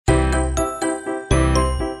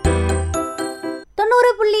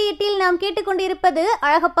வீட்டில் நாம் கேட்டுக்கொண்டிருப்பது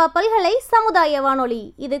அழகப்பா பல்கலை சமுதாய வானொலி.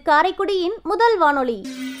 இது காரைக்குடியின் முதல் வானொலி.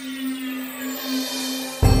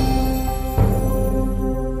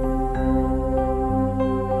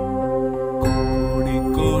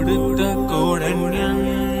 கொடுத்த கோடன்யன்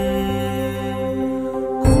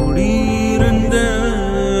குடியிருந்த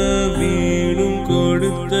வீடும்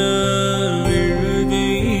கொடுத்த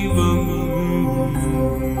தெய்வம்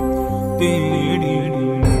தேடி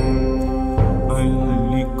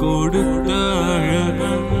அள்ளி கொடுத்த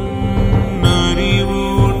அழகன்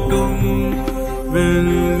அறிவூட்டும்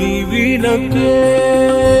வெள்ளி விளக்கு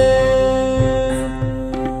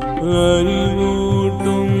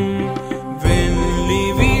அறிவூட்டும் வெள்ளி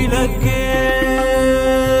விளக்கு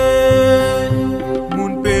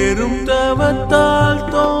முன் பெரும் தவத்தால்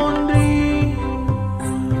தோன்றி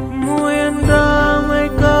முயன்றாமை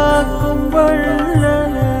காக்கும்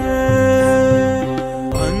வள்ளலே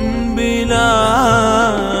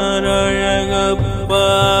அன்பிலார்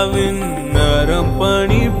அழகப்பாவின் நரம்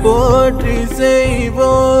பணி போற்றி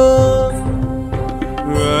செய்வோம்,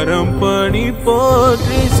 நரம் பணி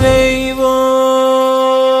போற்றி செய்வோம்.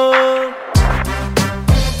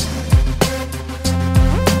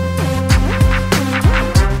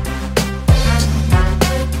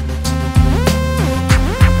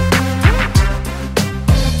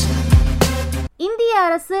 இந்திய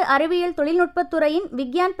அரசு அறிவியல் தொழில்நுட்பத்துறையின்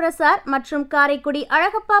விக்யான் பிரசார் மற்றும் காரைக்குடி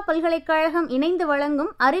அழகப்பா பல்கலைக்கழகம் இணைந்து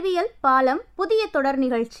வழங்கும் அறிவியல் பாலம் புதிய தொடர்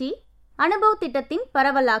நிகழ்ச்சி அனுபவ் திட்டத்தின்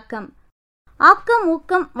பரவலாக்கம். ஆக்கம்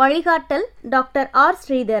ஊக்கம் வழிகாட்டல் டாக்டர் ஆர்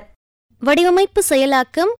ஸ்ரீதர். வடிவமைப்பு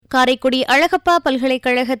செயலாக்கம் காரைக்குடி அழகப்பா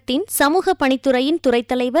பல்கலைக்கழகத்தின் சமூக பணித்துறையின் துறைத்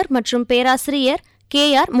தலைவர் மற்றும் பேராசிரியர்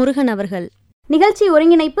KR முருகன் அவர்கள். நிகழ்ச்சி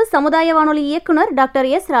ஒருங்கிணைப்பு சமுதாய வானொலி இயக்குனர் டாக்டர்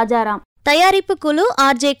S ராஜாராம். தயாரிப்பு குழு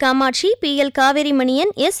RJ Kamakshi, PL Kaveri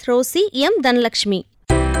Maniyan, S Rousey, M Dhanalakshmi.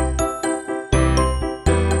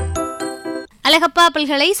 Alagappa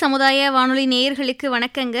பல்கலை சமுதாய வானொலி நேயர்களுக்கு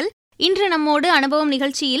வணக்கங்கள். இன்று நம்மோடு அனுபவம்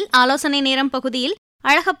நிகழ்ச்சியில் ஆலோசனை நேரம் பகுதியில்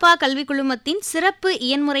அழகப்பா கல்வி குழுமத்தின் சிறப்பு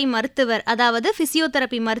இயன்முறை மருத்துவர், அதாவது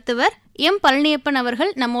பிசியோதெரபி மருத்துவர் M பழனியப்பன்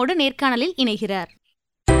அவர்கள் நம்மோடு நேர்காணலில் இணைகிறார்.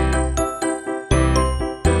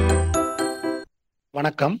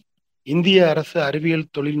 வணக்கம். இந்திய அரசு அறிவியல்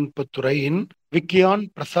தொழில்நுட்பத்துறையின் விக்யான்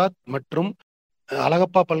பிரசாத் மற்றும்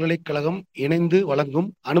அழகப்பா பல்கலைக்கழகம் இணைந்து வழங்கும்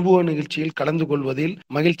அனுபவ நிகழ்ச்சியில் கலந்து கொள்வதில்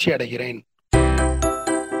மகிழ்ச்சி அடைகிறேன்.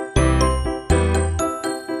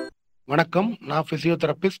 வணக்கம். நான்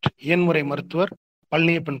பிசியோதெரபிஸ்ட் இயன்முறை மருத்துவர்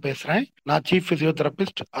பழனியப்பன் பேசுறேன். நான் chief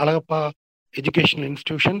physiotherapist Alagappa educational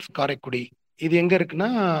institutions Karaikudi. இது எங்க இருக்குன்னா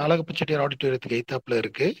அழகப்பா செட்டியார் ஆடிட்டோரியத்துக்கு எய்த்தாப்புல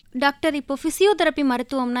இருக்கு. டாக்டர், இப்போ பிசியோதெரபி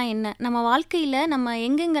மருத்துவம்னா என்ன? நம்ம வாழ்க்கையில நம்ம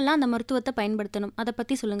எங்கெங்கெல்லாம் அந்த மருத்துவத்தை பயன்படுத்தணும், அதை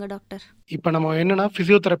பத்தி சொல்லுங்க டாக்டர். இப்ப நம்ம என்னன்னா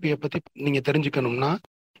பிசியோதெரப்பியை பத்தி நீங்க தெரிஞ்சுக்கணும்னா,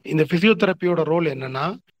 இந்த பிசியோதெரப்பியோட ரோல் என்னன்னா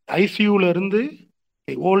ஐசியூல இருந்து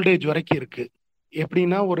ஓல்டேஜ் வரைக்கும் இருக்கு.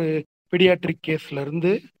 எப்படின்னா ஒரு பீடியாட்ரிக் கேஸ்ல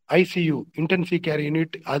இருந்து ஐசியூ இன்டென்சிவ் கேர்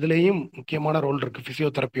யூனிட், அதுலேயும் முக்கியமான ரோல் இருக்கு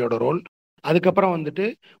பிசியோதெரப்பியோட ரோல். அதுக்கப்புறம் வந்துட்டு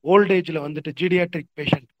ஓல்டேஜில் வந்துட்டு ஜீடியாட்ரிக்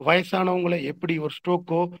பேஷண்ட், வயசானவங்களை எப்படி ஒரு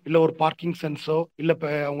ஸ்ட்ரோக்கோ இல்லை ஒரு பார்க்கிங் சென்ஸோ இல்லை இப்போ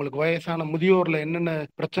அவங்களுக்கு வயசான முதியோரில் என்னென்ன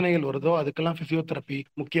பிரச்சனைகள் வருதோ அதுக்கெல்லாம் ஃபிசியோதெரப்பி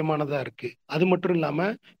முக்கியமானதாக இருக்குது. அது மட்டும்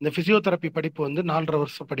இல்லாமல் இந்த ஃபிசியோதெரப்பி படிப்பு வந்து 4.5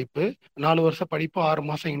 வருஷ படிப்பு, 4 வருஷ படிப்பு, 6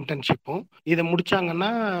 மாதம் இன்டர்ன்ஷிப்பும். இதை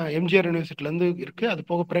முடிச்சாங்கன்னா எம்ஜிஆர் யூனிவர்சிட்டிலேருந்து இருக்குது. அது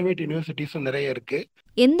போக ப்ரைவேட் யூனிவர்சிட்டிஸும் நிறைய இருக்குது.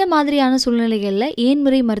 எந்த மாதிரியான சூழ்நிலைகளில்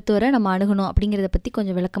ஏன்முறை மருத்துவரை நம்ம அணுகணும் அப்படிங்கிறத பற்றி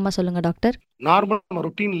கொஞ்சம் விளக்கமாக சொல்லுங்கள் டாக்டர். நார்மல்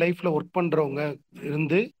ரொட்டீன் லைஃப்பில் ஒர்க் பண்ணுறவங்க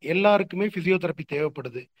இருந்து எல்லாருக்குமே ஃபிசியோதெரப்பி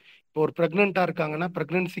தேவைப்படுது. இப்போ ஒரு ப்ரெக்னெண்ட்டாக இருக்காங்கன்னா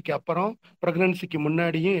ப்ரெக்னன்சிக்கு அப்புறம், ப்ரெக்னன்சிக்கு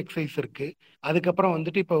முன்னாடியும் எக்ஸசைஸ் இருக்குது. அதுக்கப்புறம்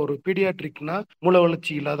வந்துட்டு இப்போ ஒரு பீடியாட்ரிக்னா மூளை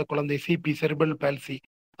வளர்ச்சி இல்லாத குழந்தை, சிபி செரிப்ரல் பால்சி,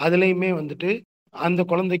 அதுலேயுமே வந்துட்டு அந்த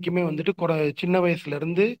குழந்தைக்குமே வந்துட்டு சின்ன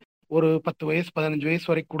வயசுலேருந்து ஒரு 10 வயசு 15 வயசு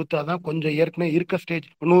வரைக்கும் கொடுத்தாதான் கொஞ்சம் ஏற்கனவே இருக்க ஸ்டேஜ்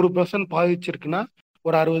 100% பாதிச்சிருக்குன்னா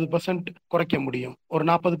ஒரு 60% குறைக்க முடியும். ஒரு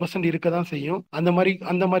 40% இருக்க தான் செய்யும். அந்த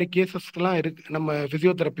மாதிரி கேசஸ்லாம் இருக்கு. நம்ம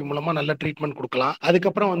பிசியோதெரப்பி மூலமா நல்ல ட்ரீட்மெண்ட் கொடுக்கலாம்.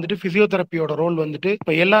 அதுக்கப்புறம் வந்துட்டு பிசியோதெரப்பியோட ரோல் வந்துட்டு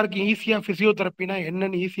இப்போ எல்லாருக்கும் ஈஸியா பிசியோதெரப்பினா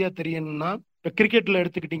என்னன்னு ஈஸியா தெரியணும்னா, இப்போ கிரிக்கெட்ல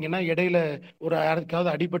எடுத்துக்கிட்டிங்கன்னா இடையில ஒரு யாருக்காவது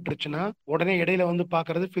அடிபட்டுருச்சுன்னா உடனே இடையில வந்து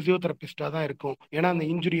பார்க்கறது பிசியோதெரபிஸ்டா தான் இருக்கும். ஏன்னா அந்த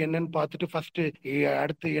இன்ஜுரி என்னன்னு பார்த்துட்டு ஃபர்ஸ்ட்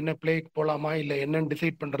அடுத்து என்ன பிளேக்கு போகலாமா இல்லை என்னன்னு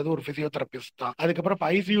டிசைட் பண்றது ஒரு பிசியோதெரபிஸ்ட் தான். அதுக்கப்புறம் இப்போ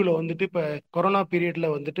ஐசியூல வந்துட்டு இப்போ கொரோனா பீரியட்ல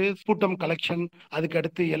வந்துட்டு ஸ்பூட்டம் கலெக்ஷன், அதுக்கு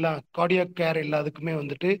அடுத்து எல்லா கார்டியாக் கேர் எல்லாத்துக்குமே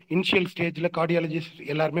வந்துட்டு இனிஷியல் ஸ்டேஜ்ல கார்டியாலஜிஸ்ட்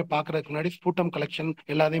எல்லாருமே பார்க்கறதுக்கு முன்னாடி ஸ்பூட்டம் கலெக்ஷன்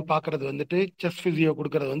எல்லாத்தையும் பார்க்கறது வந்துட்டு செஸ்ட் பிசியோ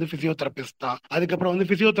கொடுக்கறது வந்து பிசியோதெரபிஸ்ட் தான். அதுக்கப்புறம் வந்து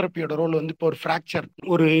பிசியோதெரப்பியோட ரோல் வந்து இப்போ ஒரு ஃப்ராக்சர்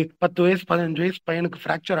ஒரு 10 வயசு 15 25 வயசு பையனுக்கு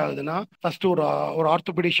ஃப்ராக்சர் ஆகுதுன்னா ஃபர்ஸ்ட் ஒரு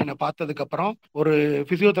ஆர்த்தோபெடிஷியனை பார்த்ததுக்கு அப்புறம் ஒரு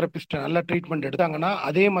பிசியோதெரபிஸ்ட் நல்ல ட்ரீட்மெண்ட் எடுத்தாங்கன்னா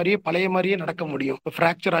அதே மாதிரியே பழைய மாதிரியே நடக்க முடியும். இப்போ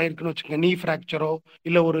ஃப்ராக்சர் ஆயிருக்குன்னு வச்சுக்கோங்க, நீ ஃப்ராக்சரோ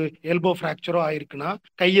இல்ல ஒரு எல்போ ஃப்ராக்சரோ ஆயிருக்குன்னா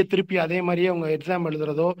கையை திருப்பி அதே மாதிரியே அவங்க எக்ஸாம்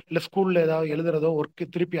எழுதுறதோ இல்ல ஸ்கூல்ல ஏதாவது எழுதுறதோ ஒர்க்கு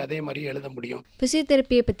திருப்பி அதே மாதிரியே எழுத முடியும்.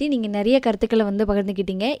 பிசியோதெரப்பியை பற்றி நீங்கள் நிறைய கருத்துக்களை வந்து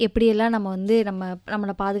பகிர்ந்துக்கிட்டீங்க. எப்படியெல்லாம் நம்ம வந்து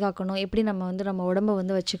நம்மளை பாதுகாக்கணும், எப்படி நம்ம வந்து நம்ம உடம்பை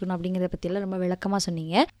வந்து வச்சுக்கணும் அப்படிங்கிறத பற்றியெல்லாம் ரொம்ப விளக்கமாக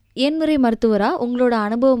சொன்னீங்க. எண்முறை மருத்துவராக உங்களோட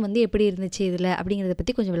அனுபவம் வந்து எப்படி இருந்துச்சு இதில் அப்படிங்கிறத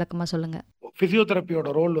பற்றி கொஞ்சம் விளக்கமாக சொல்லுங்கள். பிசியோதெரப்பியோட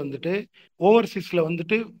ரோல் வந்துட்டு ஓவர்சீஸ்ல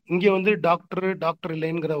வந்துட்டு இங்க வந்து டாக்டர்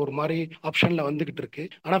இல்லைங்கிற ஒரு மாதிரி ஆப்ஷன்ல வந்துகிட்டு இருக்கு.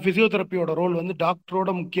 ஆனா பிசியோதெரப்பியோட ரோல் வந்து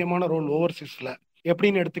டாக்டரோட முக்கியமான ரோல் ஓவர்சீஸ்ல.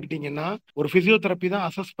 எப்படின்னு எடுத்துக்கிட்டீங்கன்னா ஒரு பிசியோதெரப்பி தான்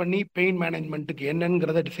அசஸ் பண்ணி பெயின் மேனேஜ்மெண்ட்டுக்கு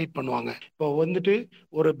என்னங்கிறத டிசைட் பண்ணுவாங்க. இப்போ வந்துட்டு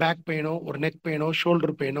ஒரு பேக் பெயினோ ஒரு நெக் பெயினோ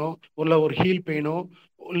ஷோல்டர் பெயினோ இல்ல ஒரு ஹீல் பெயினோ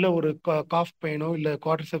இல்ல ஒரு காஃப் பெயினோ இல்ல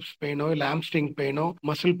குவாட்ரிசெப்ஸ் பெயினோ இல்ல ஆம்ஸ்ட்ரிங் பெயினோ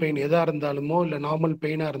மசில் பெயின் எதா இருந்தாலுமோ இல்ல நார்மல்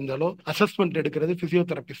பெயினா இருந்தாலோ அசஸ்மெண்ட் எடுக்கிறது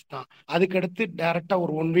பிசியோதெரபிஸ்ட் தான். அதுக்கடுத்து டைரக்டா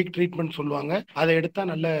ஒரு 1 வீக் ட்ரீட்மெண்ட் சொல்லுவாங்க. அதை எடுத்தா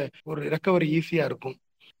நல்ல ஒரு ரெக்கவரி ஈஸியா இருக்கும்.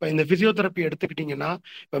 இப்போ இந்த பிசியோதெரப்பி எடுத்துக்கிட்டீங்கன்னா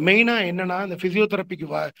இப்போ மெயினா என்னன்னா இந்த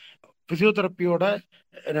பிசியோதெரப்பியோட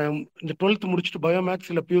இந்த 12th முடிச்சுட்டு பயோமேக்ஸ்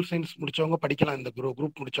இல்ல பியூர் சயின்ஸ் முடிச்சவங்க படிக்கலாம். இந்த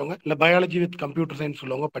குரூப் முடிச்சவங்க இல்ல பயாலஜி வித் கம்ப்யூட்டர் சயின்ஸ்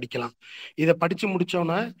உள்ளவங்க படிக்கலாம். இதை படிச்சு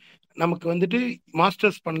முடிச்சோன்னா நமக்கு வந்துட்டு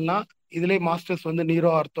மாஸ்டர்ஸ் பண்ணலாம். இதுலேயே மாஸ்டர்ஸ் வந்து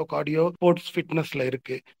நியூரோ ஆர்த்தோ கார்டியோ ஸ்போர்ட்ஸ் ஃபிட்னஸ்ல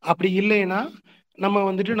இருக்கு. அப்படி இல்லைன்னா நம்ம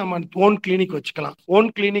வந்துட்டு நம்ம ஓன் கிளினிக் வச்சுக்கலாம். ஓன்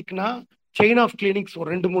கிளினிக்னா செயின் ஆஃப் கிளினிக்ஸ் ஒரு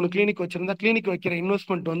 2-3 கிளினிக் வச்சிருந்தா கிளினிக் வைக்கிற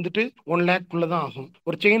இன்வெஸ்ட்மெண்ட் வந்துட்டு 1 lakh தான் ஆகும்.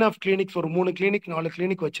 ஒரு செயின் ஆஃப் கிளினிக்ஸ் ஒரு 3 கிளினிக் 4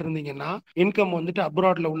 கிளினிக் வச்சிருந்தீங்கன்னா இன்கம் வந்துட்டு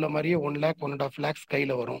அப்ராட்ல உள்ள மாதிரியே 1 lakh 1.5 lakhs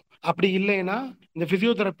கையில வரும். அப்படி இல்லைன்னா இந்த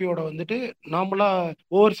பிசியோதெரப்பியோட வந்துட்டு நார்மலா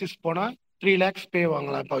ஓவர்சீஸ் போனா 3 lakhs பே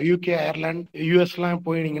வாங்கலாம். இப்போ யூகே அயர்லாந்து யூஎஸ்லாம்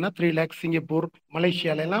போயிட்டீங்கன்னா 3 lakhs, சிங்கப்பூர்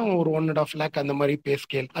மலேசியால எல்லாம் ஒரு 1.5 lakh அந்த மாதிரி பே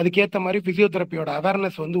ஸ்கேல். அதுக்கேற்ற மாதிரி பிசியோதெரப்பியோட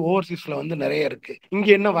அவேர்னஸ் வந்து ஓவர்சீஸ்ல வந்து நிறைய இருக்கு. இங்க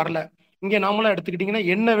என்ன வரல. இங்க நாமளா எடுத்துக்கிட்டீங்கன்னா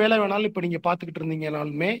என்ன வேலை வேணாலும் இப்ப நீங்க பாத்துக்கிட்டு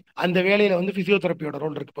இருந்தீங்கனாலுமே அந்த வேலையில வந்து பிசியோதெரப்பியோட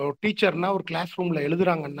ரோல் இருக்கு. இப்போ டீச்சர்னா ஒரு கிளாஸ் ரூம்ல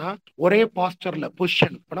எழுதுறாங்கன்னா ஒரே பாஸ்டர்ல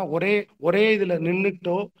பொசிஷன் ஒரே இதுல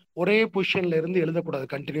நின்றுட்டோ ஒரே பொசிஷன்ல இருந்து எழுதக்கூடாது.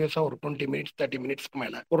 கண்டினியூஸா ஒரு 20 minutes 30 minutesக்கு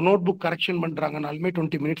மேல ஒரு நோட் புக் கரெக்ஷன் பண்றாங்கனாலுமே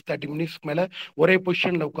 20 minutes 30 minutesக்கு மேல ஒரே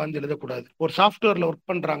பொசிஷன்ல உட்கார்ந்து எழுதக்கூடாது. ஒரு சாஃப்ட்வேர்ல ஒர்க்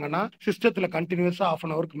பண்றாங்கன்னா சிஸ்டத்துல கண்டினியூஸா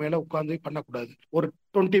 1/2 hourக்கு மேல உட்கார்ந்து பண்ணக்கூடாது. ஒரு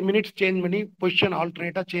 20 minutes சேஞ்ச் பண்ணி பொசிஷன்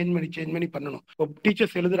ஆல்டர்னேட்டா சேஞ்ச் பண்ணி பண்ணணும். இப்போ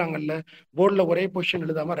டீச்சர்ஸ் எழுதுறாங்கல்ல போர்டில் ஒரே பொசிஷன்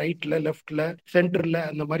எழுதாம ரைட்ல லெஃப்ட்ல சென்டர்ல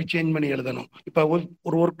அந்த மாதிரி சேஞ்ச் பண்ணி எழுதணும். இப்போ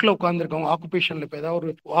ஒரு ஒர்க்ல உட்காந்துருக்கவங்க ஆக்குபேஷன்ல இப்போ ஏதாவது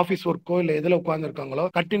ஒரு ஆஃபீஸ் ஒர்க்கோ இல்லை எதில் உட்காந்துருக்காங்களோ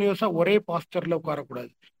கண்டினியூஸா ஒரே பாஸ்டர்ல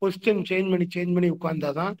உட்காரக்கூடாது. பொசிஷன் சேஞ்ச் பண்ணி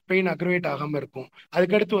உட்கார்ந்தாதான் பெயின் அக்ரவேட் ஆகாம இருக்கும்.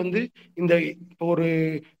 அதுக்கடுத்து வந்து இந்த இப்போ ஒரு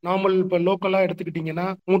நார்மல் இப்போ லோக்கலா எடுத்துக்கிட்டீங்கன்னா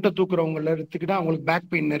மூட்டை தூக்குறவங்கள எடுத்துக்கிட்டா அவங்களுக்கு பேக்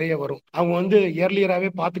பெயின் நிறைய வரும். அவங்க வந்து இயர்லியராகவே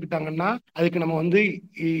பார்த்துக்கிட்டாங்கன்னா அதுக்கு நம்ம வந்து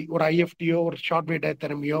ஒரு ஐஎஃப்டியோ ஒரு ஷார்ட் வெயிட்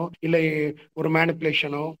தெரமியோ இல்லை ஒரு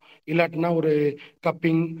மேனிப்புலேஷனோ இல்லாட்டினா ஒரு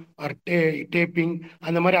கப்பிங் டேப்பிங்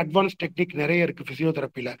அந்த மாதிரி அட்வான்ஸ் டெக்னிக் நிறைய இருக்கு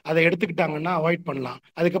பிசியோதெரப்பில. அதை எடுத்துக்கிட்டாங்கன்னா அவாய்ட் பண்ணலாம்.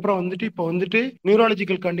 அதுக்கப்புறம் வந்துட்டு இப்போ வந்துட்டு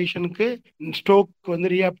நியூராலஜிக்கல் கண்டிஷனுக்கு ஸ்ட்ரோக்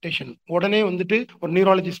வந்து ரீஹாபிலிட்டேஷன் உடனே வந்துட்டு ஒரு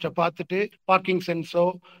நியூராலஜிஸ்ட்டை பார்த்துட்டு பார்க்கிங் சென்ஸோ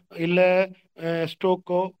இல்லை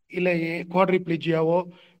ஸ்ட்ரோக்கோ இல்லை குவாட்ரிப்ளிஜியாவோ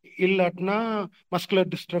இல்லாட்டினா மஸ்குலர்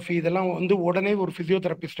டிஸ்ட்ரஃபி இதெல்லாம் வந்து உடனே ஒரு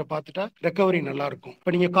பிசியோதெரபிஸ்ட்டை பார்த்துட்டா ரெக்கவரி நல்லா இருக்கும்.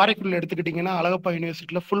 இப்போ நீங்க காரைக்குடியில் எடுத்துக்கிட்டீங்கன்னா அழகப்பா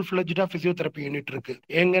யூனிவர்சிட்டியில் ஃபுல் ஃபிளட்ஜா பிசியோதெரப்பி யூனிட் இருக்கு.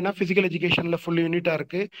 எங்கன்னா பிசிக்கல் எஜுகேஷன்ல ஃபுல் யூனிட்டா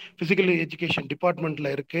இருக்கு, பிசிக்கல் எஜுகேஷன்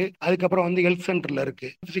டிபார்ட்மெண்ட்ல இருக்கு, அதுக்கப்புறம் வந்து ஹெல்த் சென்டர்ல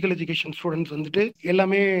இருக்கு. பிசிக்கல் எஜுகேஷன் ஸ்டூடெண்ட்ஸ் வந்துட்டு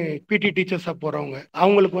எல்லாமே பிடி டீச்சர்ஸா போறவங்க.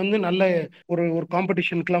 அவங்களுக்கு வந்து நல்ல ஒரு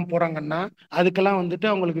காம்படிஷனுக்குலாம் போறாங்கன்னா அதுக்கெல்லாம் வந்துட்டு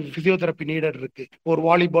அவங்களுக்கு பிசியோதெரப்பி நீடட் இருக்கு. ஒரு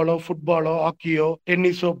வாலிபாலோ ஃபுட்பாலோ ஹாக்கியோ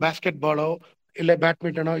டென்னிஸோ பேஸ்கெட் பாலோ இல்ல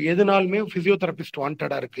பேட்மிண்டனோ எதுனாலுமே பிசியோதெரபிஸ்ட்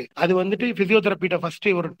வாண்டடா இருக்கு. அது வந்துட்டு பிசியோதெரப்பிட்ட ஃபர்ஸ்ட்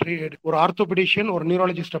ஒரு ஆர்த்தோபெடிஷியன் ஒரு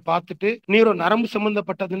நியூராலஜிஸ்ட பார்த்துட்டு நரம்பு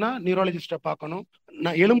சம்பந்தப்பட்டதுன்னா நியூராலஜிஸ்ட பார்க்கணும்,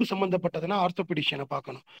 எலும்பு சம்பந்தப்பட்டதுன்னா ஆர்த்தோபெடிஷியனை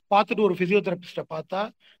பார்க்கணும். பார்த்துட்டு ஒரு பிசியோதெரபிஸ்ட பார்த்தா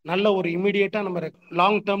நல்ல ஒரு இமீடியட்டா நம்ம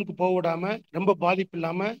லாங் டேர்முக்கு போக விடாம ரொம்ப பாதிப்பு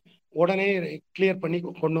இல்லாம உடனே கிளியர் பண்ணி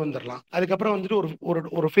கொண்டு வந்துடலாம். அதுக்கப்புறம் வந்துட்டு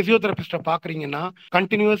ஒரு பிசியோதெரபிஸ்ட பாக்குறீங்கன்னா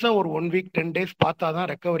கண்டினியூஸா ஒரு 1 week 10 days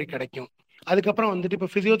பார்த்தாதான் ரெக்கவரி கிடைக்கும். அதுக்கப்புறம் வந்துட்டு இப்போ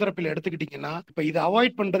பிசியோதெரப்பியில் எடுத்துக்கிட்டீங்கன்னா இப்போ இதை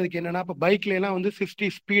அவாய்ட் பண்றதுக்கு என்னன்னா இப்போ பைக்ல எல்லாம் வந்து 60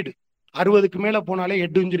 ஸ்பீடு 60க்கு மேல போனாலே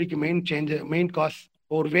ஹெட் இன்ஜுரிக்கு மெயின் காஸ்.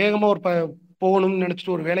 ஒரு வேகமா ஒரு போகணும்னு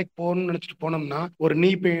நினைச்சிட்டு ஒரு வேலைக்கு போகணும்னு நினைச்சிட்டு போனோம்னா ஒரு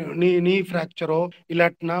நீ ஃப்ராக்சரோ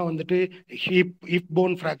இல்லாட்டினா வந்துட்டு ஹிப்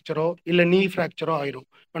போன் ஃப்ராக்சரோ இல்ல நீ ஃப்ராக்சரோ ஆயிரும்.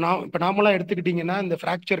 இப்போ நாமளா எடுத்துக்கிட்டீங்கன்னா இந்த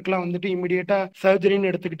ஃப்ராக்சருக்குலாம் வந்துட்டு இமீடியட்டா சர்ஜரின்னு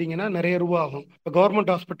எடுத்துக்கிட்டீங்கன்னா நிறைய ரூபா ஆகும். இப்போ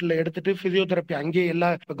கவர்மெண்ட் ஹாஸ்பிட்டல்ல எடுத்துட்டு பிசியோதெரப்பி அங்கேயே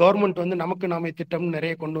இப்போ கவர்மெண்ட் வந்து நமக்கு நாமே திட்டம்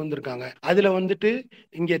நிறைய கொண்டு வந்திருக்காங்க. அதுல வந்துட்டு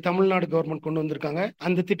இங்கே தமிழ்நாடு கவர்மெண்ட் கொண்டு வந்திருக்காங்க.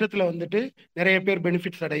 அந்த திட்டத்துல வந்துட்டு நிறைய பேர்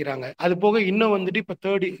பெனிஃபிட்ஸ் அடைகிறாங்க. அது போக இன்னும் வந்துட்டு இப்போ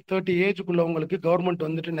 30 ஏஜுக்குள்ளவங்களுக்கு கவர்மெண்ட்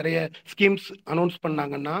வந்துட்டு நிறைய ஸ்கீம்ஸ் அனௌன்ஸ்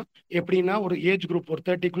பண்ணாங்கன்னா எப்படின்னா, ஒரு ஏஜ் குரூப் ஒரு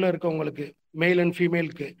 30க்குள்ள இருக்கவங்களுக்கு, மேல் அண்ட்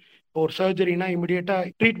ஃபீமேலுக்கு இப்போ ஒரு சர்ஜரினா இமிடியேட்டா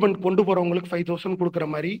ட்ரீட்மெண்ட் கொண்டு போறவங்களுக்கு 5,000 கொடுக்குற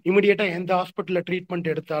மாதிரி இமிடியேட்டா எந்த ஹாஸ்பிட்டல்ல ட்ரீட்மெண்ட்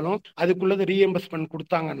எடுத்தாலும் அதுக்குள்ளது ரீஎம்பர்ஸ்மெண்ட்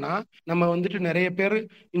கொடுத்தாங்கன்னா நம்ம வந்துட்டு நிறைய பேர்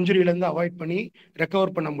இன்ஜுரியிலேருந்து அவாய்ட் பண்ணி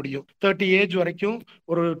ரெக்கவர் பண்ண முடியும். 30 ஏஜ் வரைக்கும்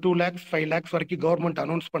ஒரு 2 lakhs 5 lakhs வரைக்கும் கவர்மெண்ட்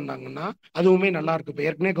அனௌன்ஸ் பண்ணாங்கன்னா அதுவுமே நல்லா இருக்கு. இப்போ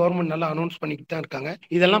ஏற்கனவே கவர்மெண்ட் நல்லா அனௌன்ஸ் பண்ணிக்கிட்டு தான் இருக்காங்க.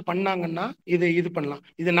 இதெல்லாம் பண்ணாங்கன்னா இது பண்ணலாம்.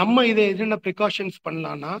 இதை என்னென்ன ப்ரிகாஷன்ஸ்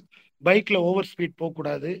பண்ணலாம்னா, பைக்ல ஓவர் ஸ்பீட்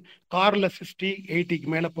போகக்கூடாது, கார்ல 60 80க்கு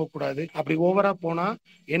மேல போகக்கூடாது. அப்படி ஓவரா போனா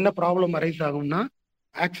என்ன ப்ராப்ளம் அரைஸ் ஆகும்னா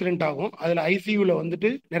ஆக்சிடென்ட் ஆகும். அதுல ஐசியூல வந்துட்டு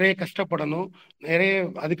நிறைய கஷ்டப்படணும். நிறைய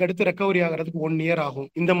அதுக்கடுத்து ரெக்கவரி ஆகிறதுக்கு 1 year ஆகும்.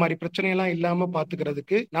 இந்த மாதிரி பிரச்சனையெல்லாம் இல்லாம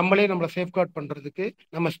பாத்துக்கிறதுக்கு நம்மளை சேஃப்கார்ட் பண்றதுக்கு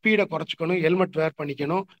நம்ம ஸ்பீடை குறைச்சிக்கணும், ஹெல்மெட் வேர்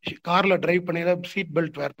பண்ணிக்கணும், கார்ல டிரைவ் பண்ணையில சீட்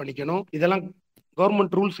பெல்ட் வேர் பண்ணிக்கணும். இதெல்லாம்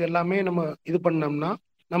கவர்மெண்ட் ரூல்ஸ் எல்லாமே நம்ம இது பண்ணோம்னா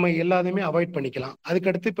நம்ம எல்லாத்தையுமே அவாய்ட் பண்ணிக்கலாம்.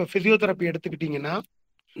 அதுக்கடுத்து இப்போ பிசியோதெரப்பி எடுத்துக்கிட்டீங்கன்னா,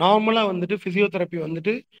 நார்மலா வந்துட்டு பிசியோதெரப்பி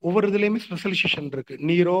வந்துட்டு ஒவ்வொரு இதுலயுமே ஸ்பெஷலைசேஷன் இருக்கு.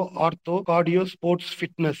 நீரோ, ஆர்த்தோ, கார்டியோ, ஸ்போர்ட்ஸ்,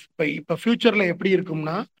 ஃபிட்னஸ். இப்ப ஃபியூச்சர்ல எப்படி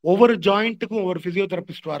இருக்கும்னா, ஒவ்வொரு ஜாயிண்ட்டுக்கும் ஒவ்வொரு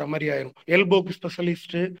பிசியோதெரபிஸ்ட் வர மாதிரி ஆயிரும். எல்போக்கு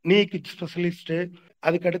ஸ்பெஷலிஸ்ட், நீக்கு ஸ்பெஷலிஸ்ட்,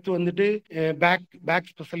 அதுக்கடுத்து வந்துட்டு பேக்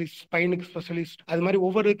ஸ்பெஷலிஸ்ட், ஸ்பைனுக்கு ஸ்பெஷலிஸ்ட், அது மாதிரி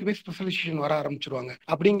ஒவ்வொருக்குமே ஸ்பெஷலைசேஷன் வர ஆரம்பிச்சிருவாங்க.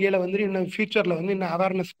 அப்படிங்கிற வந்துட்டு இன்னும் ஃபியூச்சர்ல வந்து இன்னும்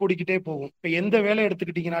அவேர்னஸ் கூடிக்கிட்டே போகும். இப்போ எந்த வேலை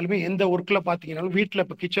எடுத்துக்கிட்டீங்கனாலுமே, எந்த ஒர்க்ல பாத்தீங்கன்னாலும், வீட்டுல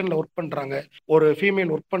இப்போ கிச்சன்ல ஒர்க் பண்றாங்க, ஒரு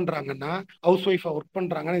ஃபீமேல் ஒர்க் பண்றாங்கன்னா, ஹவுஸ் ஒய்ஃபா ஒர்க்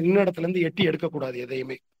பண்றாங்கன்னா, இன்னும் இடத்துல இருந்து எட்டி எடுக்கக்கூடாது.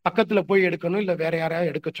 எதையுமே பக்கத்துல போய் எடுக்கணும், இல்ல வேற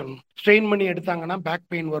யாரையாவது எடுக்க சொல்லணும். ஸ்ட்ரெயின் பண்ணி எடுத்தாங்கன்னா பேக்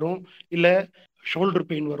பெயின் வரும், இல்ல ஷோல்டர்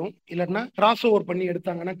பெயின் வரும். இல்லைன்னா கிராஸ் ஓவர் பண்ணி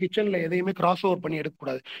எடுத்தாங்கன்னா, கிச்சன்ல எதையுமே கிராஸ் ஓவர் பண்ணி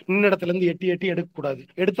எடுக்கக்கூடாது. இன்ன இடத்துல இருந்து எட்டி எட்டி எடுக்கக்கூடாது.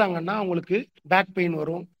 எடுத்தாங்கன்னா அவங்களுக்கு பேக் பெயின்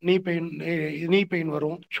வரும், நீ பெயின்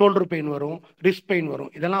வரும், ஷோல்டர் பெயின் வரும், ரிஸ்ட் பெயின்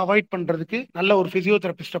வரும். இதெல்லாம் அவாய்ட் பண்றதுக்கு நல்ல ஒரு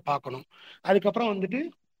பிசியோதெரபிஸ்ட பார்க்கணும். அதுக்கப்புறம் வந்துட்டு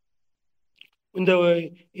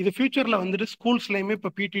இது ஃபியூச்சர்ல வந்துட்டு ஸ்கூல்ஸ்லயுமே இப்போ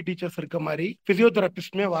பிடி டீச்சர்ஸ் இருக்க மாதிரி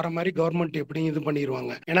பிசியோதெரபிஸ்டுமே வர மாதிரி கவர்மெண்ட் எப்படி இது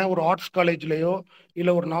பண்ணிடுவாங்க. ஏன்னா ஒரு ஆர்ட்ஸ் காலேஜ்லயோ இல்ல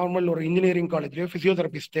ஒரு நார்மல் ஒரு இன்ஜினியரிங் காலேஜ்லயோ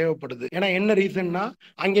பிசியோதெரபிஸ்ட் தேவைப்படுது. ஏன்னா என்ன ரீசன்னா,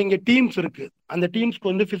 அங்க டீம்ஸ் இருக்கு. அந்த டீம்ஸ்க்கு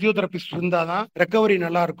வந்து பிசியோதெரபிஸ்ட் இருந்தாதான் ரெக்கவரி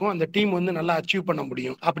நல்லா இருக்கும், அந்த டீம் வந்து நல்லா அச்சீவ் பண்ண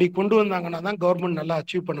முடியும். அப்படி கொண்டு வந்தாங்கன்னா தான் கவர்மெண்ட் நல்லா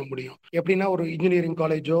அச்சீவ் பண்ண முடியும். எப்படின்னா ஒரு இன்ஜினியரிங்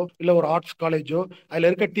காலேஜோ இல்ல ஒரு ஆர்ட்ஸ் காலேஜோ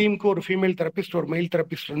அதுல இருக்க டீமுக்கு ஒரு ஃபீமேல் தெரபிஸ்ட் ஒரு மெயில்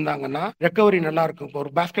தெரபிஸ்ட் இருந்தாங்கன்னா ரெக்கவரி நல்லா இருக்கும். இப்போ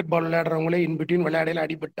ஒரு பாஸ்கெட் பால் விளையாடுறவங்களே இன்பிட்வீன் விளையாடையில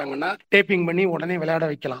அடிபட்டாங்கன்னா டேப்பிங் பண்ணி உடனே விளையாட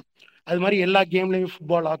வைக்கலாம். அது மாதிரி எல்லா கேம்லயும்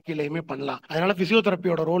ஃபுட்பால், ஹாக்கிலையுமே பண்ணலாம். அதனால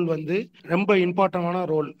பிசியோதெரப்பியோட ரோல் வந்து ரொம்ப இம்பார்ட்டன்டான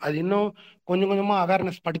ரோல். அது இன்னும் கொஞ்சம் கொஞ்சமா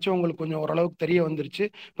அவேர்னஸ் படிச்சவங்களுக்கு கொஞ்சம் ஓரளவுக்கு தெரிய வந்துருச்சு.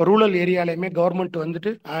 இப்போ ரூரல் ஏரியாலையுமே கவர்மெண்ட்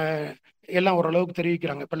வந்துட்டு எல்லாம் ஓரளவுக்கு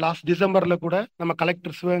தெரிவிக்கிறாங்க. இப்போ லாஸ்ட் டிசம்பர்ல கூட நம்ம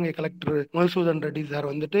collector, Sivaganga collector Madhusudhan Reddy sir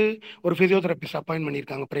வந்துட்டு ஒரு பிசியோதெரபிஸ்ட் அப்பாயின்ட்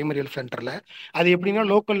பண்ணியிருக்காங்க பிரைமரி ஹெல்த் சென்டர்ல. அது எப்படின்னா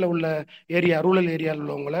லோக்கல்ல உள்ள ஏரியா, ரூரல் ஏரியாவில்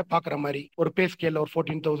உள்ளவங்களை பார்க்குற மாதிரி ஒரு பே ஸ்கேல்ல ஒரு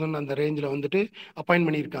 14,000 அந்த ரேஞ்சில் வந்துட்டு அப்பாயின்ட்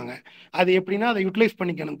பண்ணியிருக்காங்க. அது எப்படின்னா அதை யூட்டிலைஸ்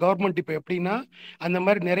பண்ணிக்கணும் கவர்மெண்ட். இப்போ எப்படின்னா அந்த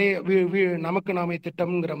மாதிரி நிறைய நமக்கு நாமே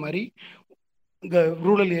திட்டம்ங்கிற மாதிரி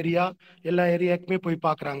ரூரல் ஏரியா எல்லா ஏரியாவுக்குமே போய்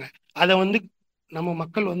பார்க்குறாங்க. அதை வந்து நம்ம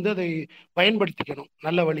மக்கள் வந்து அதை பயன்படுத்திக்கணும்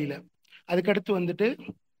நல்ல வழியில. அதுக்கடுத்து வந்துட்டு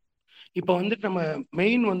இப்போ வந்துட்டு நம்ம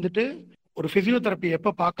மெயின் வந்துட்டு ஒரு பிசியோதெரப்பி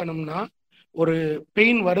எப்போ பார்க்கணும்னா, ஒரு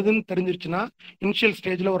பெயின் வருதுன்னு தெரிஞ்சிருச்சுன்னா இனிஷியல்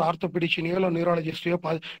ஸ்டேஜ்ல ஒரு ஆர்த்தோபெடிஷியனையோ இல்லை நியூராலஜிஸ்டையோ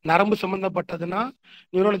நரம்பு சம்மந்தப்பட்டதுன்னா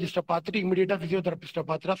நியூராலஜிஸ்ட்டை பார்த்துட்டு இமீடியட்டா பிசியோதெரபிஸ்ட்டை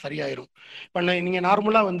பார்த்துட்டா சரியாயிரும். இப்போ நீங்க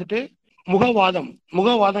நார்மலா வந்துட்டு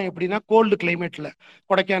முகவாதம் எப்படின்னா கோல்டு கிளைமேட்ல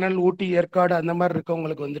கொடைக்கானல், ஊட்டி, ஏற்காடு அந்த மாதிரி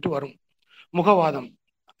இருக்கவங்களுக்கு வந்துட்டு வரும் முகவாதம்.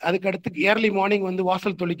 அதுக்கடுத்து ஏர்லி மார்னிங் வந்து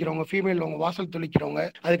வாசல் தொளிக்கிறவங்க, ஃபீமேல் அவங்க வாசல் தொளிக்கிறவங்க,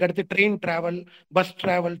 அதுக்கடுத்து train travel, bus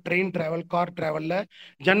travel, train travel, car டிராவல்ல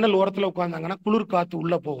ஜன்னல் ஓரத்தில் உட்காந்தாங்கன்னா குளிர் காத்து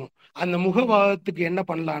உள்ள போகும். அந்த முகவாதத்துக்கு என்ன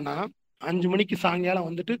பண்ணலான்னா, 5 மணிக்கு சாயங்காலம்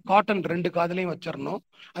வந்துட்டு காட்டன் 2 காதுலையும் வச்சிடணும்.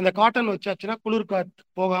 அந்த காட்டன் வச்சாச்சுன்னா குளிர் காத்து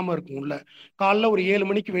போகாம இருக்கும் உள்ள. காலைல ஒரு 7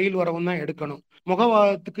 மணிக்கு வெயில் வரவும் தான் எடுக்கணும்.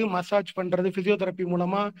 முகவாதத்துக்கு மசாஜ் பண்றது பிசியோதெரப்பி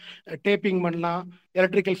மூலமா டேப்பிங் பண்ணலாம்,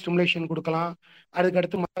 எலக்ட்ரிக்கல் ஸ்டிமுலேஷன் கொடுக்கலாம்,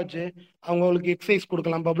 அதுக்கடுத்து மசாஜ், அவங்களுக்கு எக்ஸசைஸ்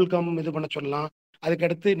கொடுக்கலாம், பபுள் கம் இது பண்ண சொல்லலாம்,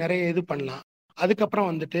 அதுக்கடுத்து நிறைய இது பண்ணலாம். அதுக்கப்புறம்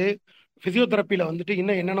வந்துட்டு பிசியோதெரப்பியில வந்துட்டு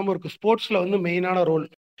இன்னும் என்னென்னமோ இருக்கு. ஸ்போர்ட்ஸ்ல வந்து மெயினான ரோல்.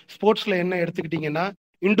 ஸ்போர்ட்ஸ்ல என்ன எடுத்துக்கிட்டீங்கன்னா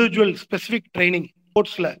இண்டிவிஜுவல் ஸ்பெசிஃபிக் ட்ரைனிங்.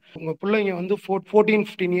 ஸ்போர்ட்ஸ்ல உங்க பிள்ளைங்க வந்து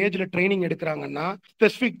 14-15 ஏஜ்ல ட்ரைனிங் எடுக்கிறாங்கன்னா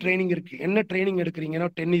ஸ்பெசிஃபிக் ட்ரைனிங் இருக்கு. என்ன ட்ரைனிங் எடுக்கிறீங்கன்னா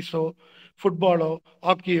டென்னிஸோ, ஃபுட்பாலோ,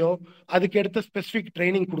 ஹாக்கியோ அதுக்கு எடுத்த ஸ்பெசிஃபிக்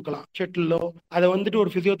ட்ரைனிங் கொடுக்கலாம். ஷட்டிலோ அதை வந்துட்டு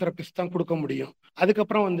ஒரு பிசியோதெரபிஸ்ட் தான் கொடுக்க முடியும்.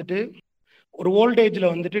 அதுக்கப்புறம் வந்துட்டு ஒரு ஓல்டேஜ்ல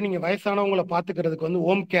வந்துட்டு நீங்க வயசானவங்களை பாத்துக்கிறதுக்கு வந்து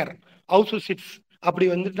ஹோம் கேர், ஹவுஸ் விசிட்ஸ் அப்படி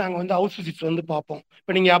வந்துட்டு நாங்கள் வந்து ஹவுஸ் விசிட்ஸ் வந்து பார்ப்போம்.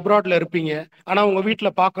 இப்போ நீங்கள் அப்ராட்ல இருப்பீங்க, ஆனால் உங்கள்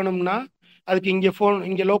வீட்டில் பார்க்கணும்னா அதுக்கு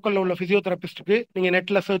இங்கே லோக்கலில் உள்ள ஃபிசியோதெரபிஸ்ட்டுக்கு நீங்கள்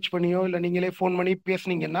நெட்டில் சர்ச் பண்ணியோ இல்லை நீங்களே ஃபோன் பண்ணி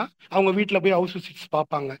பேசுனீங்கன்னா அவங்க வீட்டில் போய் ஹவுஸ் விசிட்ஸ்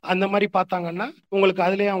பார்ப்பாங்க. அந்த மாதிரி பார்த்தாங்கன்னா உங்களுக்கு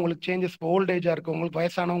அதுலேயே அவங்களுக்கு சேஞ்சஸ், இப்போ ஓல்ட் ஏஜாக இருக்கும் உங்களுக்கு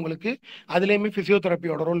வயசானவங்களுக்கு அதுலேயுமே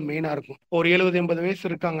ஃபிசியோதெரப்பியோட ரோல் மெயினாக இருக்கும். ஒரு 70-80 வயசு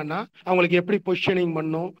இருக்காங்கன்னா அவங்களுக்கு எப்படி பொசிஷனிங்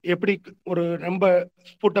பண்ணும், எப்படி ஒரு ரொம்ப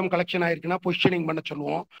ஸ்பூட்டம் கலெக்ஷன் ஆயிருக்குன்னா பொசிஷனிங் பண்ண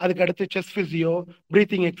சொல்லுவோம். அதுக்கடுத்து செஸ்ட் ஃபிசியோ,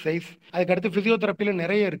 ப்ரீத்திங் எக்ஸசைஸ், அதுக்கடுத்து ஃபிசியோதெரப்பியில்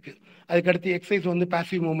நிறைய இருக்குது. அதுக்கடுத்து எக்ஸசைஸ் வந்து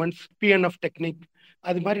பாசிவ் மூமெண்ட்ஸ், PNF டெக்னிக்,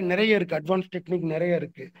 அது மாதிரி நிறைய இருக்குது. அட்வான்ஸ் டெக்னிக் நிறைய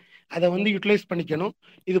இருக்குது. அதை வந்து யூட்டிலைஸ் பண்ணிக்கணும்.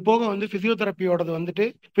 இது போக வந்து ஃபிசியோதெரப்பியோடது வந்துட்டு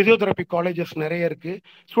ஃபிசியோதெரப்பி காலேஜஸ் நிறைய இருக்குது.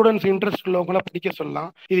 ஸ்டூடெண்ட்ஸ் இன்ட்ரெஸ்ட் உள்ளவங்களாம் படிக்க சொல்லலாம்.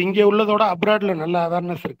 இது இங்கே உள்ளதோட அப்ராட்ல நல்ல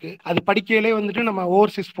அவேர்னஸ் இருக்குது. அது படிக்கையிலே வந்துட்டு நம்ம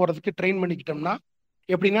ஓவர்சீஸ் போகிறதுக்கு ட்ரெயின் பண்ணிக்கிட்டோம்னா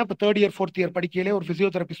எப்படின்னா, இப்போ 3rd இயர் 4th இயர் படிக்கையிலே ஒரு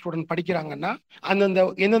ஃபிசியோதெரப்பி ஸ்டூடெண்ட் படிக்கிறாங்கன்னா அந்தந்த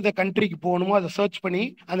எந்தெந்த கண்ட்ரிக்கு போகணுமோ அதை சர்ச் பண்ணி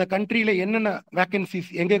அந்த கண்ட்ரியில் என்னென்ன வேக்கன்சிஸ்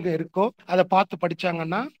எங்கெங்கே இருக்கோ அதை பார்த்து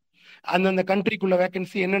படித்தாங்கன்னா அந்தந்த கண்ட்ரிக்குள்ள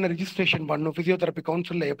வேகன்சி என்னென்ன ரிஜிஸ்ட்ரேஷன் பண்ணணும், ஃபிசியோதெரப்பி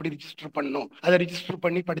கவுன்சிலில் எப்படி ரிஜிஸ்டர் பண்ணணும் அதை ரிஜிஸ்டர்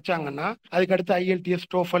பண்ணி படிச்சாங்கன்னா அதுக்கடுத்து IELTS,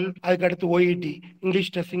 TOEFL, அதுக்கடுத்து OET,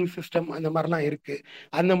 இங்கிலீஷ் டெஸ்டிங் சிஸ்டம், அந்த மாதிரிலாம் இருக்கு.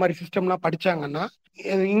 அந்த மாதிரி சிஸ்டம்லாம் படிச்சாங்கன்னா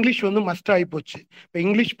இங்கிலீஷ் வந்து மஸ்ட் ஆகி போச்சு. இப்போ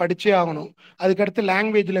இங்கிலீஷ் படிச்சே ஆகணும். அதுக்கடுத்து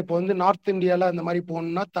லாங்குவேஜில் இப்போ வந்து நார்த் இந்தியாவில் அந்த மாதிரி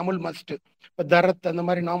போகணும்னா தமிழ் மஸ்ட். இப்போ தரத் அந்த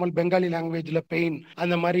மாதிரி நார்மல் பெங்காலி லாங்குவேஜில் பெயின்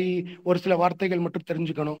அந்த மாதிரி ஒரு சில வார்த்தைகள் மட்டும்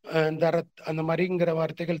தெரிஞ்சுக்கணும். தரத் அந்த மாதிரிங்கிற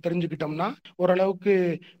வார்த்தைகள் தெரிஞ்சுக்கிட்டோம்னா ஓரளவுக்கு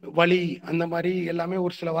வலி அந்த மாதிரி எல்லாமே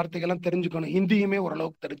ஒரு சில வார்த்தைகள்லாம் தெரிஞ்சுக்கணும். ஹிந்தியுமே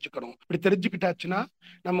ஓரளவுக்கு தெரிஞ்சுக்கணும். இப்படி தெரிஞ்சுக்கிட்டாச்சுன்னா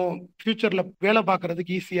நம்ம ஃபியூச்சரில் வேலை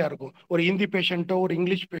பார்க்கறதுக்கு ஈஸியாக இருக்கும். ஒரு ஹிந்தி பேஷண்ட்டோ ஒரு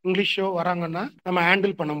இங்கிலீஷோ வராங்கன்னா நம்ம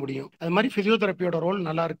ஹேண்டில் பண்ண முடியும். அது மாதிரி ஃபிசியோதெரப்பியோட ரோல்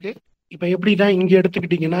நல்லா இருக்கு. இப்போ எப்படின்னா இங்கே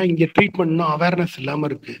எடுத்துக்கிட்டிங்கன்னா இங்கே ட்ரீட்மெண்ட்னும் அவேர்னஸ் இல்லாமல்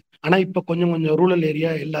இருக்கு. ஆனால் இப்போ கொஞ்சம் ரூரல்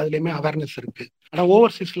ஏரியா எல்லாத்துலேயுமே அவேர்னஸ் இருக்கு. ஆனால்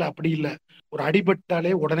ஓவர்சீஸில் அப்படி இல்லை. ஒரு அடிபட்டாலே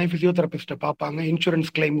உடனே ஃபிசியோதெரபிஸ்ட்டை பார்ப்பாங்க, இன்சூரன்ஸ்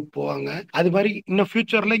கிளைமுக்கு போவாங்க. அது மாதிரி இன்னும்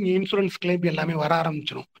ஃபியூச்சரில் இங்கே இன்சூரன்ஸ் கிளைம் எல்லாமே வர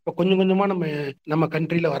ஆரம்பிச்சிடும். இப்போ கொஞ்சமாக நம்ம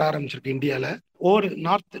கண்ட்ரியில் வர ஆரம்பிச்சிருக்கு. இந்தியாவில்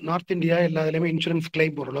நார்த் இந்தியா எல்லாத்துலேயுமே இன்சூரன்ஸ்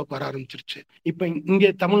கிளைம் ஓரளவுக்கு வர ஆரம்பிச்சிருச்சு. இப்போ இங்கே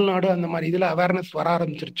தமிழ்நாடு அந்த மாதிரி இதில் அவேர்னஸ் வர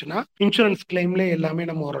ஆரம்பிச்சிருச்சுன்னா இன்சூரன்ஸ் கிளைம்லேயே எல்லாமே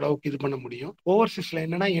நம்ம ஓரளவுக்கு இது பண்ண முடியும். ஓவர்சீஸில்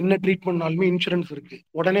என்னன்னா என்ன ட்ரீட்மெண்ட்னாலுமே இன்சூரன்ஸ் இருக்கு.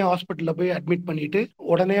 உடனே ஹாஸ்பிட்டலில் போய் அட்மிட் பண்ணிட்டு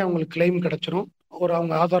உடனே அவங்களுக்கு கிளைம் கிடைச்சிரும். ஒரு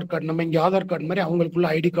அவங்க ஆதார் கார்டு, நம்ம இங்கே ஆதார் கார்டு மாதிரி அவங்களுக்குள்ள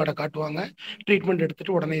ID கார்டை காட்டுவாங்க, ட்ரீட்மெண்ட்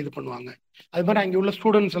எடுத்துட்டு உடனே இது பண்ணுவாங்க. அது மாதிரி அங்கே உள்ள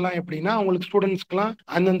ஸ்டூடெண்ட்ஸ் எல்லாம் எப்படின்னா அவங்களுக்கு ஸ்டூடெண்ட்ஸ்க்குலாம்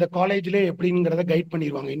அந்தந்த காலேஜ்லேயே எப்படிங்கிறத கைட்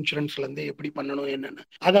பண்ணிடுவாங்க. இன்சூரன்ஸ்லேருந்து எப்படி பண்ணணும் என்னென்னு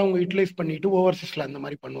அதை அவங்க யூட்டிலைஸ் பண்ணிட்டு ஓவர்சீஸில் அந்த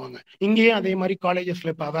மாதிரி பண்ணுவாங்க. இங்கேயும் அதே மாதிரி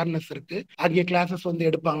காலேஜஸில் இப்போ அவேர்னஸ் இருக்கு. அங்கே கிளாஸஸ் வந்து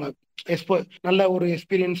எடுப்பாங்க. நல்ல ஒரு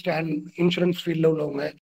எக்ஸ்பீரியன்ஸ்டு அண்ட் இன்சூரன்ஸ் ஃபீல்டில் உள்ளவங்க,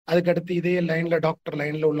 அதுக்கடுத்து இதே டாக்டர்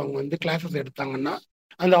லைனில் உள்ளவங்க வந்து கிளாஸஸ் எடுத்தாங்கன்னா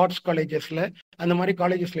அந்த ஆர்ட்ஸ் காலேஜஸில் அந்த மாதிரி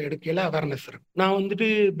காலேஜஸில் எடுக்கையில் அவேர்னஸ் இருக்கு. நான் வந்துட்டு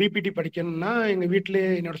BPT படிக்கணும்னா எங்கள் வீட்டில்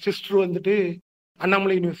என்னோட சிஸ்டர் வந்துட்டு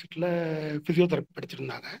அண்ணாமலை யூனிவர்சிட்டியில் ஃபிசியோதெரப்பி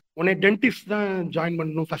படிச்சிருந்தாங்க. உடனே டென்டிஸ்ட் தான் ஜாயின்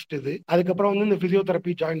பண்ணணும் ஃபர்ஸ்ட். அதுக்கப்புறம் வந்து இந்த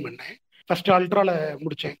ஃபிசியோதெரப்பி ஜாயின் பண்ணேன். ஃபர்ஸ்ட் அல்ட்ராவில்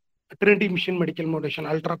முடித்தேன், Trinity mission medical மோடேஷன்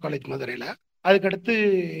ultra college மதுரையில். அதுக்கடுத்து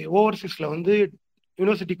ஓவர்சீஸில் வந்து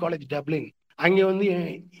யூனிவர்சிட்டி காலேஜ் டப்ளின், அங்கே வந்து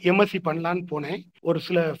MSc பண்ணலான்னு போனேன். ஒரு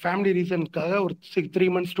சில ஃபேமிலி ரீசனுக்காக ஒரு 3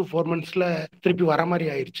 months to 4 months திருப்பி வர மாதிரி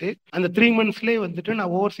ஆயிடுச்சு. அந்த 3 monthsலேயே வந்துட்டு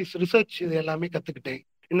நான் ஓவர்சீஸ் ரிசர்ச் இது எல்லாமே கற்றுக்கிட்டேன்.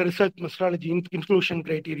 என்ன research methodology, inclusion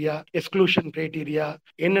criteria, exclusion criteria,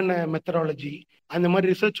 என்னென்ன மெத்தடாலஜி, அந்த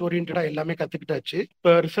மாதிரி ரிசர்ச் ஓரியன்டாக எல்லாமே கற்றுக்கிட்டாச்சு.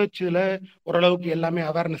 இப்போ ரிசர்ச் இதில் ஓரளவுக்கு எல்லாமே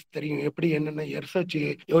அவேர்னஸ் தெரியும். எப்படி என்னென்ன ரிசர்ச்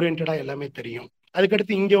ஓரியன்டாக எல்லாமே தெரியும்.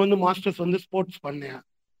 அதுக்கடுத்து இங்கே வந்து மாஸ்டர்ஸ் வந்து ஸ்போர்ட்ஸ் பண்ணேன்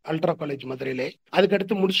அல்ட்ரா காலேஜ் மதுரையிலே.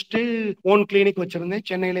 அதுக்கடுத்து முடிச்சுட்டு ஓன் கிளினிக் வச்சிருந்தேன்.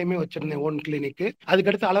 சென்னையிலையுமே வச்சிருந்தேன் ஓன் கிளினிக்.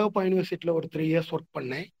 அதுக்கடுத்து அழகப்பா யூனிவர்சிட்டியில் ஒரு 3 years ஒர்க்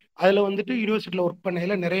பண்ணேன். அதில் வந்துட்டு யூனிவர்சிட்டியில் ஒர்க்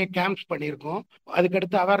பண்ணையில் நிறைய கேம்ப்ஸ் பண்ணியிருக்கோம்.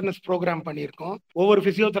 அதுக்கடுத்து அவேர்னஸ் ப்ரோக்ராம் பண்ணியிருக்கோம். ஒவ்வொரு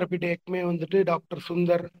ஃபிசியோதெரப்பி டேக்குமே வந்துட்டு டாக்டர்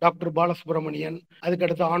சுந்தர், டாக்டர் பாலசுப்ரமணியன்,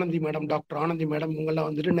 அதுக்கடுத்து டாக்டர் ஆனந்தி மேடம்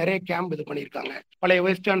இவங்கெல்லாம் வந்துட்டு நிறைய கேம்ப் இது பண்ணியிருக்காங்க. பழைய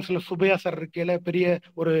வைஸ் சான்சலர் சுபையா சார் இருக்கையில் பெரிய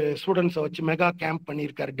ஒரு ஸ்டூடெண்ட்ஸை வச்சு மெகா கேம்ப்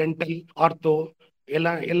பண்ணியிருக்காரு. டென்டல், ஆர்த்தோ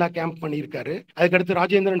எல்லா கேம்ப் பண்ணியிருக்காரு. அதுக்கடுத்து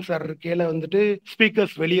ராஜேந்திரன் சார் இருக்கையில வந்துட்டு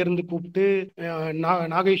ஸ்பீக்கர்ஸ் வெளியிருந்து கூப்பிட்டு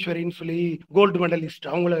நாகேஸ்வரின்னு சொல்லி கோல்டு மெடலிஸ்ட்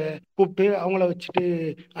அவங்கள கூப்பிட்டு அவங்கள வச்சுட்டு,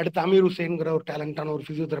 அடுத்து அமீர் ஹுசேன்ங்கிற ஒரு டேலண்டான ஒரு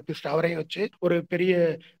பிசியோதெரபிஸ்ட் அவரையும் வச்சு ஒரு பெரிய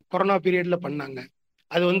கொரோனா பீரியட்ல பண்ணாங்க.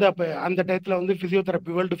 அது வந்து அப்போ அந்த டயத்தில் வந்து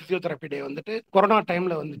வேர்ல்டு ஃபிசியோதெரப்பி டே வந்துட்டு கொரோனா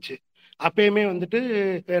டைம்ல வந்துச்சு. அப்பயுமே வந்துட்டு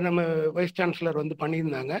நம்ம வைஸ் சான்சலர் வந்து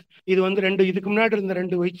பண்ணியிருந்தாங்க. இது வந்து இதுக்கு முன்னாடி இருந்த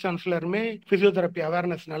 2 வைஸ் சான்சலருமே பிசியோதெரப்பி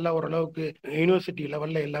அவேர்னஸ் நல்லா ஓரளவுக்கு யூனிவர்சிட்டி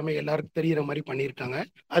லெவல்ல எல்லாமே எல்லாருக்கும் தெரிகிற மாதிரி பண்ணியிருக்காங்க.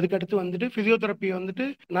 அதுக்கடுத்து வந்துட்டு பிசியோதெரப்பி வந்துட்டு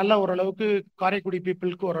நல்லா ஓரளவுக்கு காரைக்குடி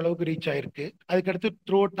பீப்புளுக்கு ஓரளவுக்கு ரீச் ஆயிருக்கு. அதுக்கடுத்து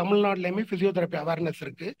த்ரூ தமிழ்நாடுலையுமே பிசியோதெரப்பி அவேர்னஸ்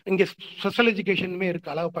இருக்கு. இங்கே ஸ்பெஷல் எஜுகேஷனுமே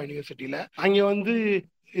இருக்கு அழகப்பா யூனிவர்சிட்டியில. அங்கே வந்து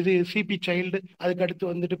இது சிபி சைல்டு, அதுக்கடுத்து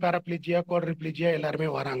வந்துட்டு பேராப்ளீஜியா, குவாட்ரிப்ளீஜியா எல்லாருமே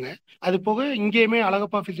வராங்க. அது போக இங்கேயுமே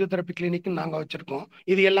அழகப்பா பிசியோதெரபி கிளினிக் நாங்க வச்சிருக்கோம்.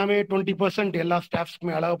 இது எல்லாமே 20% எல்லா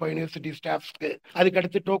ஸ்டாஃப்ஸ்க்குமே, அழகப்பா யூனிவர்சிட்டி ஸ்டாஃப்ஸ்க்கு.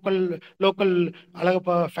 அதுக்கடுத்து லோக்கல்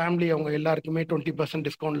அழகப்பா ஃபேமிலி அவங்க எல்லாருக்குமே 20%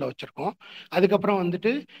 டிஸ்கவுண்ட்ல வச்சிருக்கோம். அதுக்கப்புறம்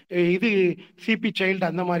வந்துட்டு இது சிபி சைல்டு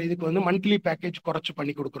அந்த மாதிரி இதுக்கு வந்து மந்த்லி பேக்கேஜ் குறைச்சு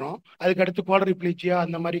பண்ணி கொடுக்குறோம். அதுக்கடுத்து குவாட்ரிப்ளீஜியா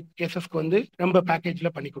அந்த மாதிரி கேசஸ்க்கு வந்து ரொம்ப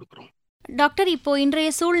பேக்கேஜ்ல பண்ணி கொடுக்குறோம். டாக்டர், இப்போ இன்றைய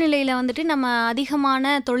சூழ்நிலையில் வந்துட்டு நம்ம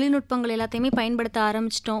அதிகமான தொழில்நுட்பங்கள் எல்லாத்தையுமே பயன்படுத்த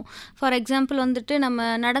ஆரம்பிச்சிட்டோம். ஃபார் எக்ஸாம்பிள் வந்துட்டு நம்ம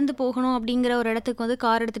நடந்து போகணும் அப்படிங்கிற ஒரு இடத்துக்கு வந்து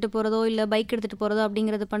கார் எடுத்துகிட்டு போகிறதோ இல்லை பைக் எடுத்துகிட்டு போகிறதோ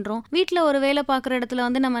அப்படிங்கிறது பண்ணுறோம். வீட்டில் ஒரு வேலை பார்க்குற இடத்துல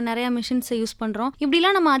வந்து நம்ம நிறையா மிஷின்ஸை யூஸ் பண்ணுறோம்.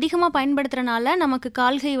 இப்படிலாம் நம்ம அதிகமாக பயன்படுத்துறதுனால நமக்கு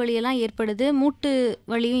கால்கை வலியெல்லாம் ஏற்படுது, மூட்டு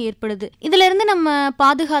வலியும் ஏற்படுது. இதிலேருந்து நம்ம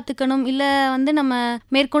பாதுகாத்துக்கணும், இல்லை வந்து நம்ம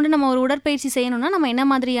மேற்கொண்டு நம்ம ஒரு உடற்பயிற்சி செய்யணும்னா நம்ம என்ன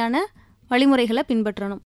மாதிரியான வழிமுறைகளை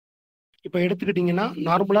பின்பற்றணும்? இப்போ எடுத்துக்கிட்டிங்கன்னா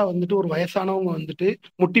நார்மலாக வந்துட்டு ஒரு வயசானவங்க வந்துட்டு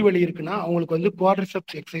முட்டி வலி இருக்குன்னா அவங்களுக்கு வந்து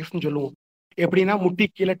குவாட்ரிசெப்ஸ் எக்ஸசைஸ்ன்னு சொல்லுவோம். எப்படின்னா முட்டி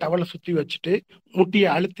கீழே டவலை சுற்றி வச்சுட்டு முட்டியை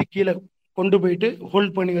அழுத்தி கீழே கொண்டு போயிட்டு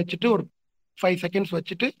ஹோல்ட் பண்ணி வச்சுட்டு ஒரு 5 செகண்ட்ஸ்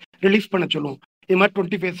வச்சுட்டு ரிலீஸ் பண்ண சொல்லுவோம். இது மாதிரி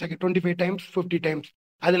 25 டைம்ஸ் 50 டைம்ஸ்.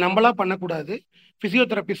 அது நம்மளா பண்ணக்கூடாது,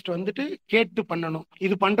 பிசியோதெரபிஸ்ட் வந்துட்டு கேட்டு பண்ணணும்.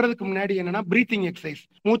 இது பண்றதுக்கு முன்னாடி என்னன்னா பிரீத்திங் எக்ஸசைஸ்,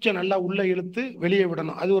 மூச்சை நல்லா உள்ள இழுத்து வெளியே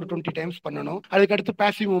விடணும். அது ஒரு 20 டைம்ஸ் பண்ணணும். அதுக்கடுத்து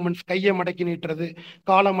பாசிவ் மூமெண்ட்ஸ், கையை மடக்கி நீட்டுறது,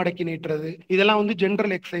 காலை மடக்கி நீட்டுறது, இதெல்லாம் வந்து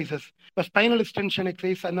ஜென்ரல் எக்ஸசைசஸ். இப்போ ஸ்பைனல் எக்ஸ்டென்ஷன்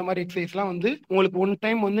எக்ஸசைஸ் அந்த மாதிரி எக்ஸசைஸ்லாம் வந்து உங்களுக்கு ஒன்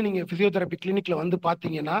டைம் வந்து நீங்க பிசியோதெரபி கிளினிக்ல வந்து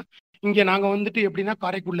பாத்தீங்கன்னா, இங்க நாங்க வந்துட்டு எப்படின்னா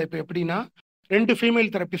காரைக்குடில இப்போ எப்படின்னா 2 ஃபீமேல்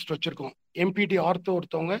தெரபிஸ்ட் வச்சிருக்கோம். எம்பிடி ஆர்த்தோ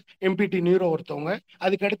ஒருத்தவங்க, எம்பிடி நியூரோ ஒருத்தவங்க.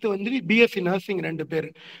 அதுக்கடுத்து வந்து பிஎஸ்சி நர்சிங் 2 பேர்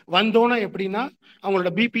வந்தோன்னா எப்படின்னா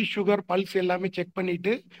அவங்களோட பிபி, சுகர், பல்ஸ் எல்லாமே செக்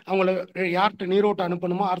பண்ணிட்டு அவங்கள யார்கிட்ட நியூரோட்ட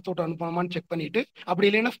அனுப்பணுமா ஆர்த்தோட்ட அனுப்பணுமான்னு செக் பண்ணிட்டு, அப்படி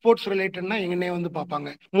இல்லைன்னா ஸ்போர்ட்ஸ் ரிலேட்டட்னா எங்கன்னே வந்து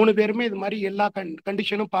பார்ப்பாங்க. 3 பேருமே இது மாதிரி எல்லா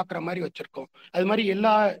கண்டிஷனும் பார்க்குற மாதிரி வச்சிருக்கோம். அது மாதிரி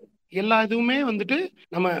எல்லா இதுவுமே வந்துட்டு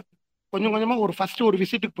நம்ம கொஞ்சம் கொஞ்சமா ஃபர்ஸ்ட் ஒரு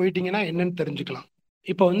விசிட்டுக்கு போயிட்டீங்கன்னா என்னன்னு தெரிஞ்சுக்கலாம்.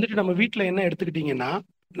 இப்போ வந்துட்டு நம்ம வீட்டில் என்ன எடுத்துக்கிட்டிங்கன்னா,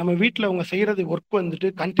 நம்ம வீட்டில் அவங்க செய்யறது ஒர்க் வந்துட்டு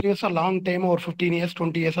கண்டினியூஸாக லாங் டைமாக ஒரு 15 இயர்ஸ்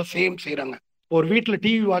 20 இயர்ஸாக சேம் செய்கிறாங்க. ஒரு வீட்டில்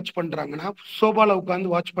டிவி வாட்ச் பண்ணுறாங்கன்னா சோபாவில்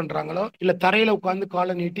உட்காந்து வாட்ச் பண்ணுறாங்களோ இல்லை தரையில் உட்காந்து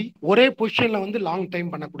காலை நீட்டி ஒரே பொசிஷனில் வந்து லாங்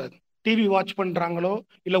டைம் பண்ணக்கூடாது. டிவி வாட்ச் பண்ணுறாங்களோ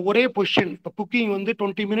இல்லை ஒரே பொசிஷன், இப்போ குக்கிங் வந்து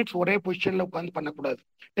 20 மினிட்ஸ் ஒரே பொசிஷனில் உட்காந்து பண்ணக்கூடாது.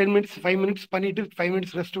 10 மினிட்ஸ் 5 மினிட்ஸ் பண்ணிட்டு 5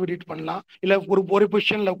 மினிட்ஸ் ரெஸ்ட் விட்டுட்டு பண்ணலாம். இல்லை ஒரு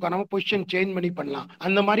பொசிஷனில் உட்காராம பொசிஷன் சேஞ்ச் பண்ணி பண்ணலாம்.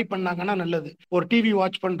 அந்த மாதிரி பண்ணாங்கன்னா நல்லது. ஒரு டிவி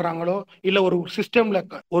வாட்ச் பண்ணுறாங்களோ இல்லை ஒரு சிஸ்டமில்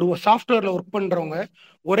ஒரு சாஃப்ட்வேரில் ஒர்க் பண்ணுறவங்க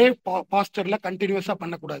ஒரே பாஸ்டரில் கண்டினியூஸாக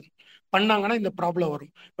பண்ணக்கூடாது. பண்ணாங்கன்னா இந்த ப்ராப்ளம்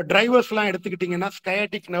வரும். இப்போ டிரைவர்ஸ்லாம் எடுத்துக்கிட்டிங்கன்னா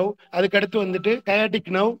ஸ்கயாட்டிக் நர்வ், அதுக்கடுத்து வந்துட்டு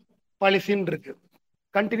கயாட்டிக் நர்வ் பாலிசின்னு இருக்கு.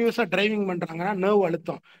 கண்டினியூஸாக டிரைவிங் பண்ணுறாங்கன்னா நர்வ்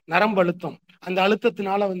அழுத்தம், நரம்பு அழுத்தம், அந்த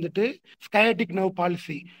அழுத்தத்தினால வந்துட்டு ஸ்கயாட்டிக் நர்வ்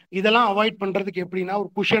பாலிசி. இதெல்லாம் அவாய்ட் பண்ணுறதுக்கு எப்படின்னா ஒரு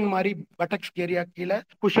குஷன் மாதிரி பட்டக்ஸ் ஏரியா கீழே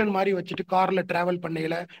குஷன் மாதிரி வச்சுட்டு காரில் ட்ராவல்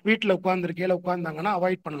பண்ணையில வீட்டில் உட்காந்தாங்கன்னா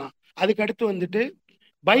அவாய்ட் பண்ணலாம். அதுக்கடுத்து வந்துட்டு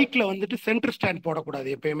பைக்கில் வந்துட்டு சென்டர் ஸ்டாண்ட் போடக்கூடாது,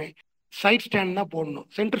 எப்பயுமே சைட் ஸ்டாண்ட் தான் போடணும்.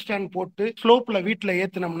 சென்டர் ஸ்டாண்ட் போட்டு ஸ்லோப்பில் வீட்டில்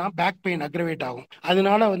ஏற்றினோம்னா பேக் பெயின் அக்ரவேட் ஆகும்.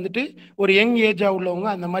 அதனால வந்துட்டு ஒரு யங் ஏஜாக உள்ளவங்க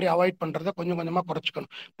அந்த மாதிரி அவாய்ட் பண்ணுறத கொஞ்சம் கொஞ்சமாக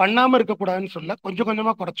குறைச்சிக்கணும். பண்ணாமல் இருக்கக்கூடாதுன்னு சொல்ல கொஞ்சம்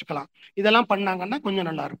கொஞ்சமாக குறைச்சிக்கலாம். இதெல்லாம் பண்ணாங்கன்னா கொஞ்சம்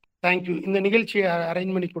நல்லா இருக்கும். தேங்க்யூ. இந்த நிகழ்ச்சியை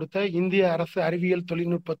அரேஞ்ச் பண்ணி கொடுத்த இந்திய அரசு அறிவியல்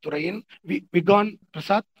தொழில்நுட்பத்துறையின் விகான்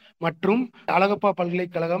பிரசாத் மற்றும் அழகப்பா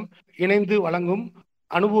பல்கலைக்கழகம் இணைந்து வழங்கும்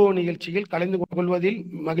அனுபவ நிகழ்ச்சியில் கலந்து கொள்வதில்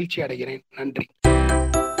மகிழ்ச்சி அடைகிறேன். நன்றி.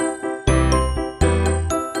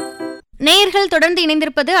 நேயர்கள் தொடர்ந்து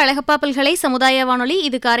இணைந்திருப்பது அழகப்பா பல்கலை சமுதாய வானொலி.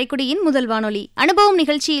 இது காரைக்குடியின் முதல் வானொலி. அனுபவம்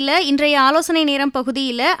நிகழ்ச்சியில் இன்றைய ஆலோசனை நேரம்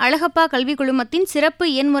பகுதியில் அழகப்பா கல்வி குழுமத்தின் சிறப்பு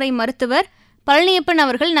எண்முறை மருத்துவர் பழனியப்பன்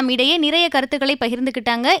அவர்கள் நம்மிடையே நிறைய கருத்துக்களை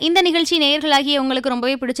பகிர்ந்துக்கிட்டாங்க. இந்த நிகழ்ச்சி நேயர்களாகிய உங்களுக்கு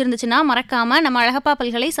ரொம்பவே பிடிச்சிருந்துச்சுன்னா மறக்காம நம்ம அழகப்பா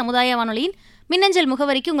பல்கலை சமுதாய வானொலியின் மின்னஞ்சல்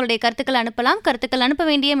முகவரிக்கு உங்களுடைய கருத்துக்கள் அனுப்பலாம். கருத்துக்கள் அனுப்ப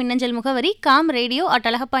வேண்டிய மின்னஞ்சல் முகவரி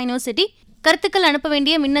kamradio@alagappa university. கருத்துக்கள் அனுப்ப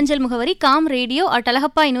வேண்டிய மின்னஞ்சல் முகவரி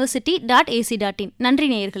kamradio@alagappa university.ac.in. நன்றி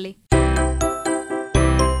நேயர்களே.